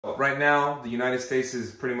right now, the United States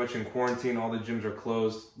is pretty much in quarantine. All the gyms are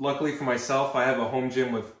closed. Luckily for myself, I have a home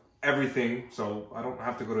gym with everything, so I don't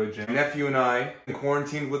have to go to a gym. My nephew and I been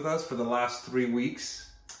quarantined with us for the last 3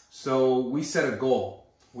 weeks. So we set a goal.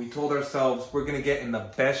 We told ourselves we're gonna get in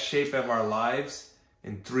the best shape of our lives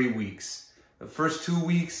in 3 weeks. The first 2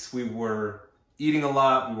 weeks, we were eating a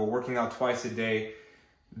lot. We were working out twice a day.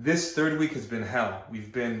 This third week has been hell.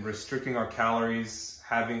 We've been restricting our calories,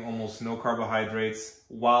 having almost no carbohydrates,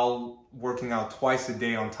 while working out twice a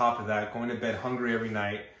day on top of that, going to bed hungry every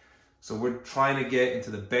night. So we're trying to get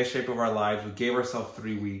into the best shape of our lives. We gave ourselves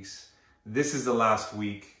 3 weeks. This is the last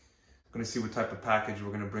week. We're gonna see what type of package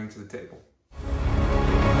we're gonna bring to the table.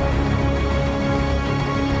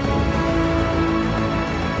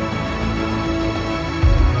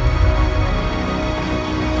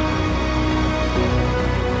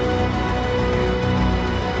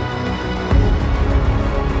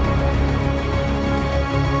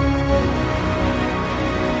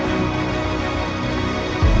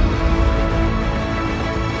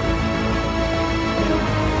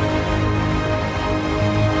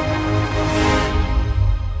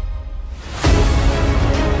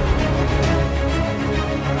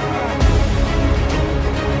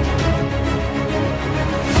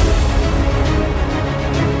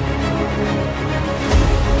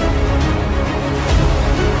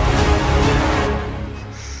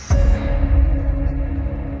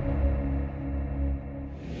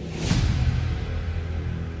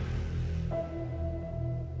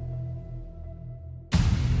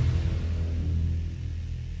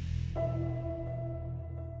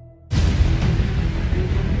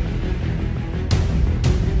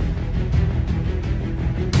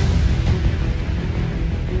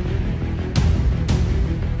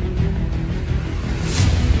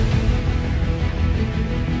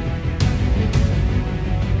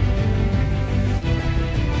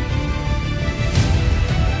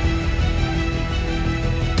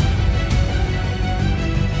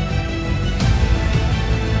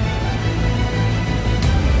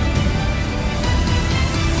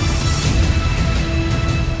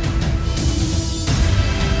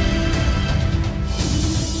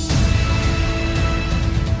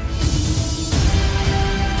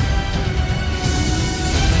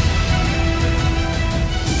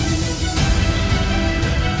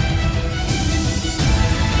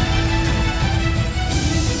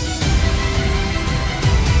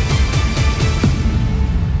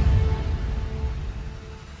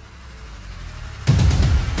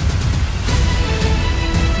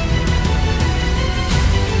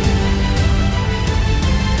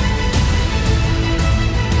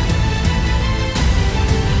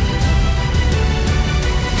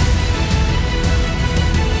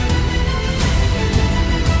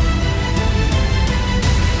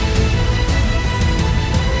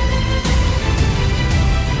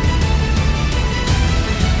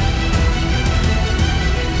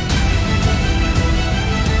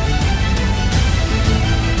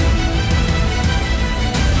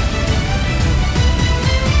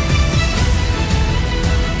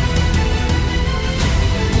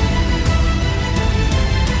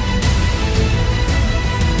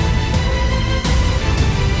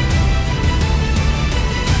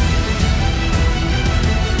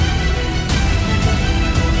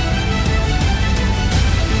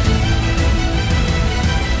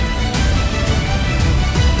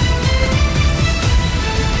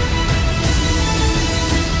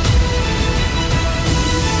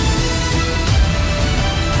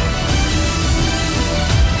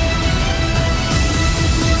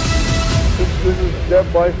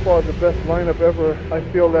 That by far the best lineup ever. I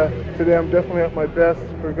feel that today I'm definitely at my best,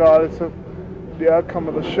 regardless of the outcome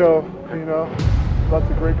of the show. You know, lots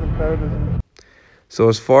of great competitors. So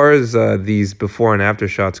as far as these before and after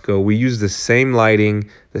shots go, we use the same lighting,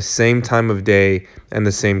 the same time of day, and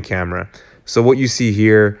the same camera. So what you see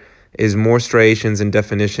here is more striations and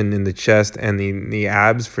definition in the chest and the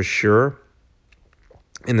abs for sure.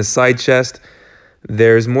 In the side chest,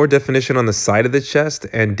 there's more definition on the side of the chest,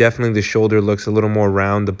 and definitely the shoulder looks a little more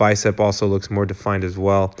round. The bicep also looks more defined as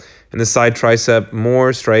well. In the side tricep,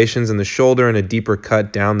 more striations in the shoulder and a deeper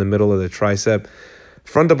cut down the middle of the tricep.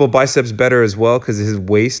 Front double biceps better as well because his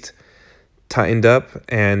waist tightened up,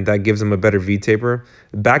 and that gives him a better V-taper.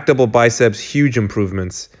 Back double biceps, huge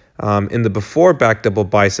improvements. In the before back double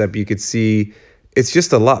bicep, you could see it's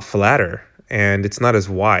just a lot flatter, and it's not as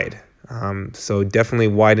wide. So definitely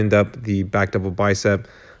widened up the back double bicep.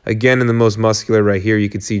 Again, in the most muscular right here, you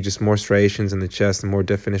can see just more striations in the chest and more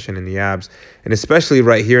definition in the abs. And especially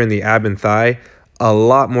right here in the ab and thigh, a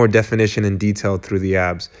lot more definition and detail through the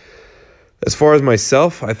abs. As far as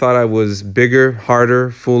myself, I thought I was bigger, harder,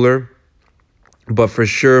 fuller, but for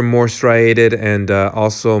sure more striated and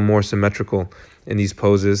also more symmetrical in these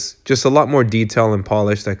poses. Just a lot more detail and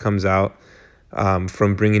polish that comes out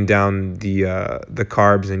from bringing down the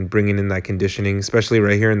carbs and bringing in that conditioning, especially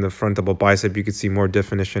right here in the front double bicep. You could see more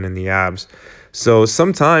definition in the abs. So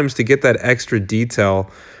sometimes to get that extra detail,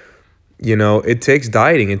 you know, it takes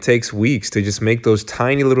dieting. It takes weeks to just make those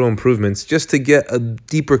tiny little improvements just to get a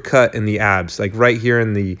deeper cut in the abs. Like right here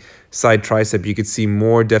in the side tricep, you could see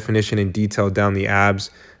more definition and detail down the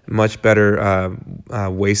abs, much better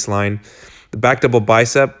waistline. The back double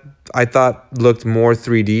bicep, I thought looked more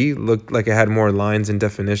 3D, looked like it had more lines and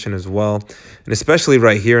definition as well. And especially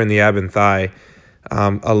right here in the ab and thigh,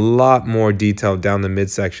 a lot more detail down the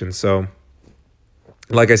midsection. So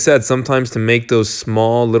like I said, sometimes to make those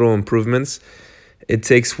small little improvements, it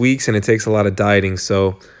takes weeks and it takes a lot of dieting.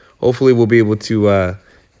 So hopefully we'll be able to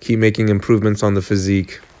keep making improvements on the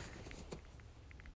physique.